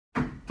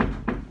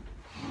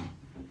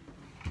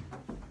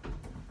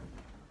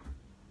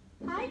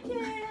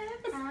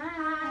kids.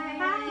 Hi.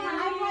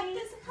 I want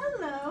this.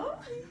 Hello.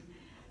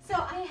 So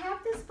I have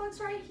these books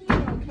right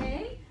here,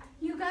 okay?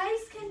 You guys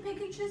can pick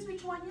and choose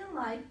which one you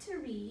like to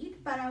read,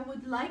 but I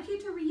would like you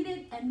to read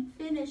it and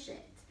finish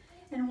it.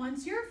 And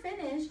once you're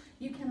finished,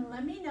 you can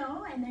let me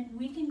know, and then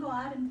we can go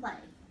out and play.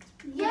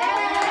 Yay!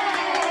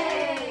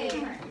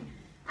 Right.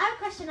 I have a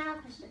question. Okay.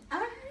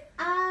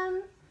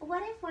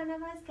 What if one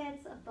of us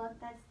gets a book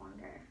that's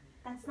longer?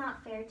 That's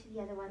not fair to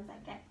the other ones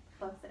that get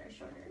books that are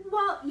shorter.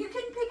 Well, you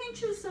can pick and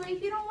choose. So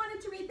if you don't want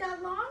it to read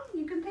that long,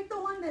 you can pick the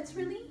one that's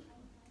really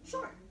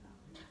short.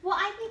 Well,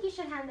 I think you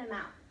should hand them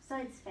out, so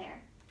it's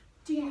fair.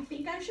 Do you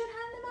think I should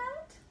hand them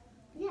out?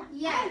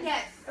 Yeah.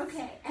 Yes.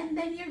 Okay, and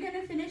then you're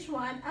gonna finish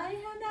what I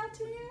hand out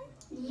to you?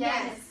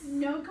 Yes.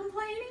 No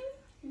complaining?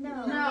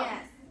 No.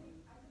 Yes.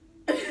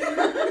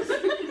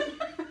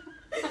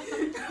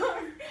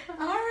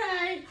 All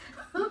right.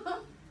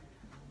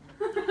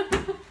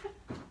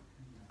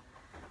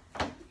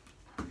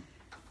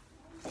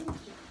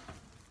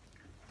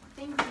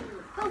 Thank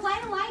you. But why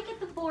do I get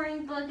the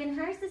boring book and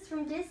hers is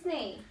from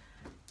Disney?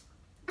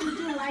 Would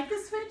you like to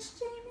switch,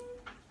 Jamie?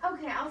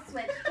 Okay, I'll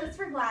switch. It's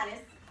for Gladys.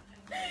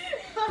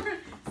 All right,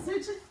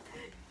 switch it.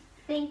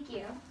 Thank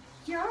you.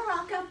 You're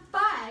welcome,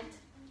 but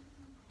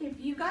if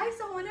you guys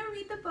don't want to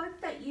read the book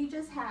that you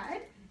just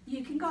had,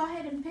 you can go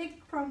ahead and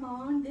pick from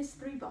among these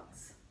 3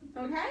 books.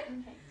 Okay?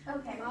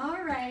 Okay.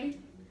 All right.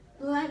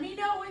 Let me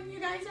know when you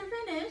guys are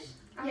finished.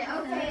 Yeah,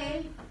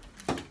 okay.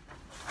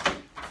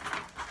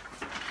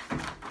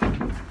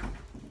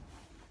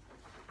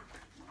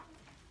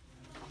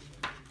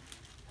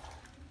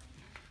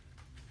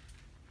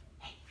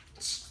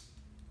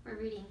 We're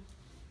reading.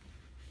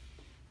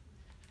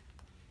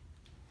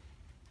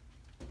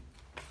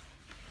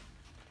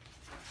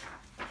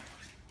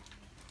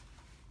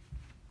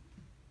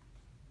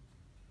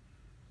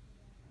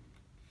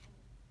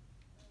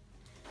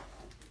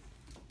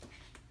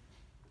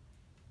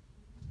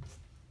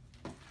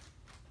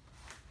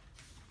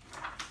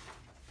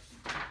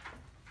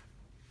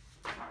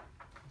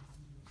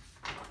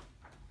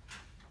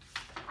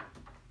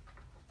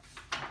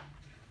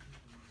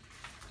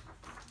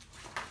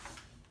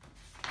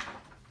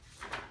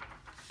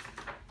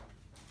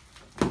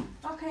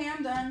 Okay,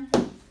 I'm done.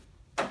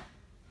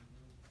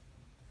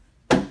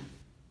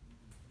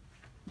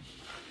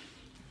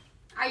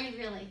 Are you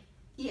really?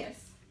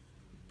 Yes.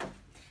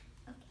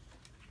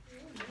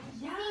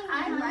 Yeah,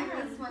 I like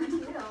this one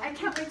too. I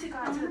can't wait to go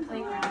out to the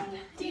playground.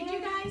 Did you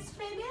guys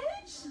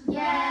finish?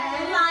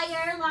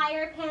 Liar,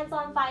 liar, pants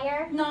on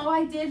fire. No,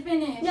 I did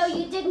finish. No,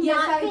 you did Yes,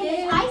 not I finish.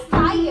 did. I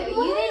saw you. You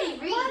What?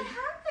 didn't read. What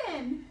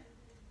happened?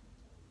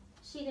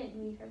 She didn't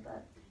read her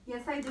book.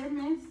 Yes, I did,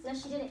 miss. No,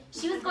 she didn't.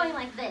 She was going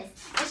like this.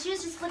 And she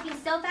was just flipping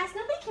so fast.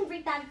 Nobody can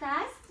read that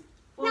fast.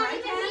 Well, Not I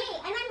even can. me.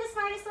 And I'm the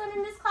smartest one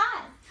in this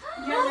class.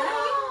 You're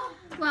right.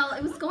 Well,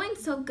 it was going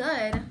so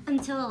good.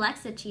 Until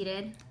Alexa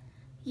cheated.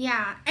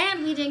 Yeah,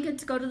 and we didn't get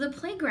to go to the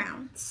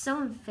playground. It's so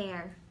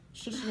unfair.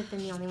 She should have been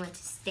the only one to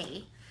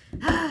stay.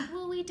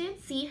 Well, we did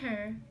see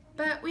her.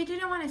 But we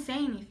didn't want to say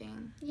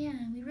anything. Yeah,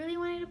 we really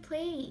wanted to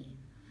play.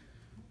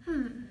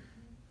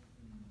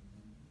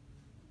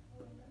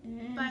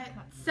 But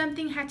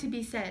something had to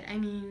be said.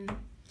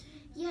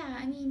 Yeah,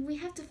 I mean, we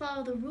have to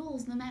follow the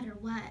rules no matter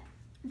what.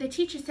 The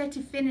teacher said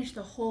to finish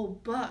the whole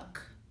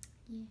book.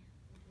 Yeah.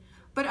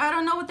 But I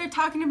don't know what they're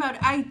talking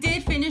about. I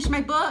did finish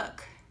my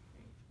book.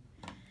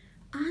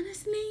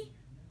 Honestly,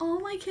 all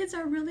my kids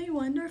are really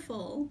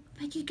wonderful.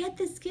 Like, you get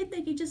this kid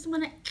that you just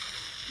want to,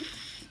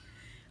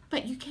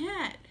 but you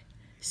can't.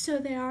 So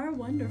they are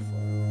wonderful.